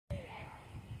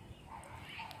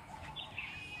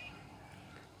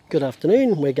Good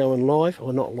afternoon. We're going live,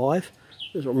 or not live.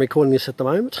 I'm recording this at the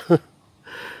moment.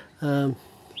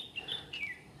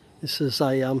 This is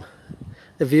a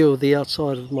view of the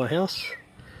outside of my house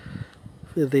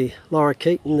with the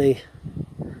lorikeet in the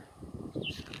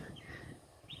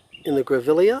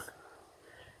grevillea,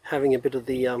 having a bit of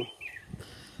the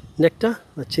nectar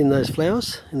that's in those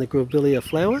flowers, in the grevillea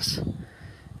flowers,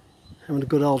 having a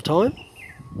good old time.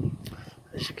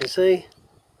 As you can see,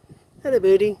 hello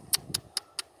birdie.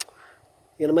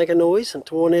 You're going to make a noise and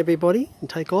to warn everybody and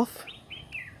take off?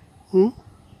 Don't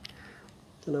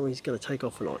know when he's going to take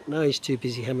off or not. No, he's too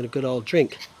busy having a good old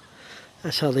drink.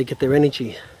 That's how they get their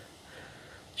energy.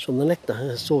 It's from the nectar.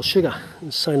 It's all sugar.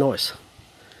 It's so nice.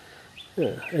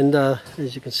 Yeah. And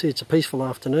as you can see, it's a peaceful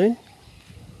afternoon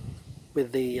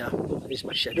with the, here's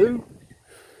my shadow.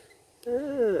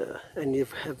 And you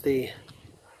have the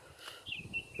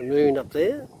moon up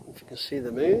there. If you can see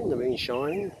the moon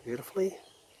shining beautifully.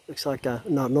 Looks like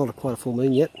not quite a full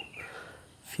moon yet.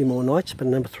 A few more nights, but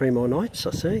number 3 more nights,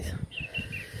 I see.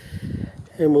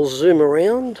 And we'll zoom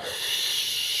around.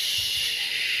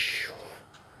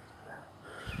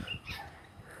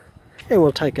 And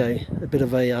we'll take a bit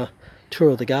of a tour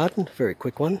of the garden, a very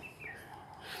quick one.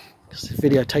 Because this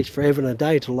video takes forever and a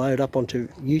day to load up onto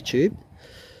YouTube.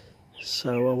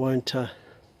 So I won't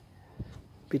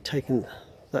be taking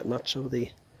that much of the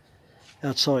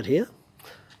outside here.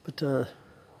 But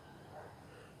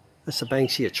that's a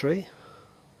banksia tree.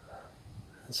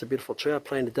 It's a beautiful tree. I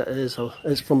planted that as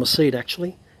from a seed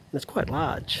actually, and it's quite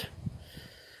large.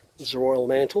 There's a royal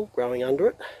mantle growing under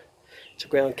it. It's a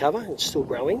ground cover and it's still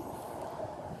growing.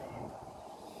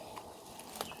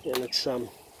 And it's yeah,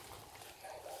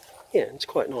 it's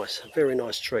quite nice. A very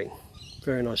nice tree.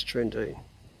 Very nice tree indeed.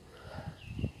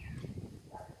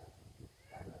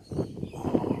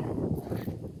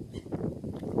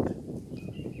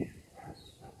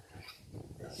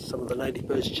 Some of the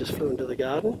ladybirds just flew into the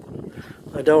garden.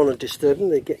 I don't want to disturb them,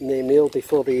 they're getting their meal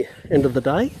before the end of the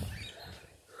day.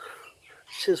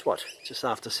 Which is what, just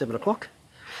after 7 o'clock.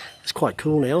 It's quite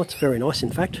cool now, it's very nice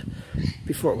in fact.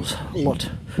 Before it was a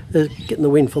lot, getting the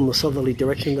wind from the southerly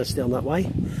direction, that's down that way.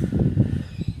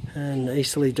 And the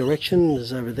easterly direction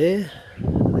is over there.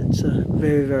 It's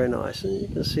very, very nice. And you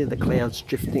can see the clouds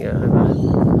drifting over.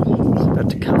 It's about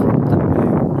to cover up the moon.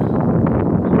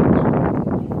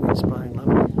 It's blowing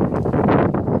lovely.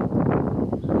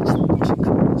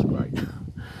 It's great.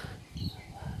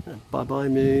 Bye bye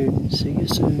moon, see you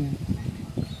soon.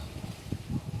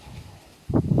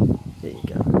 There you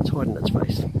go, it's hiding its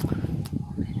face.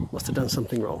 Must have done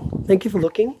something wrong. Thank you for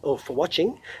looking, or for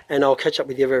watching, and I'll catch up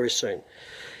with you very soon.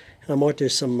 And I might do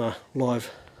some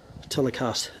live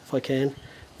telecast, if I can,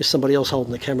 with somebody else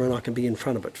holding the camera and I can be in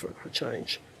front of it for a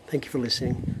change. Thank you for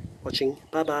listening, watching.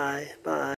 Bye bye. Bye.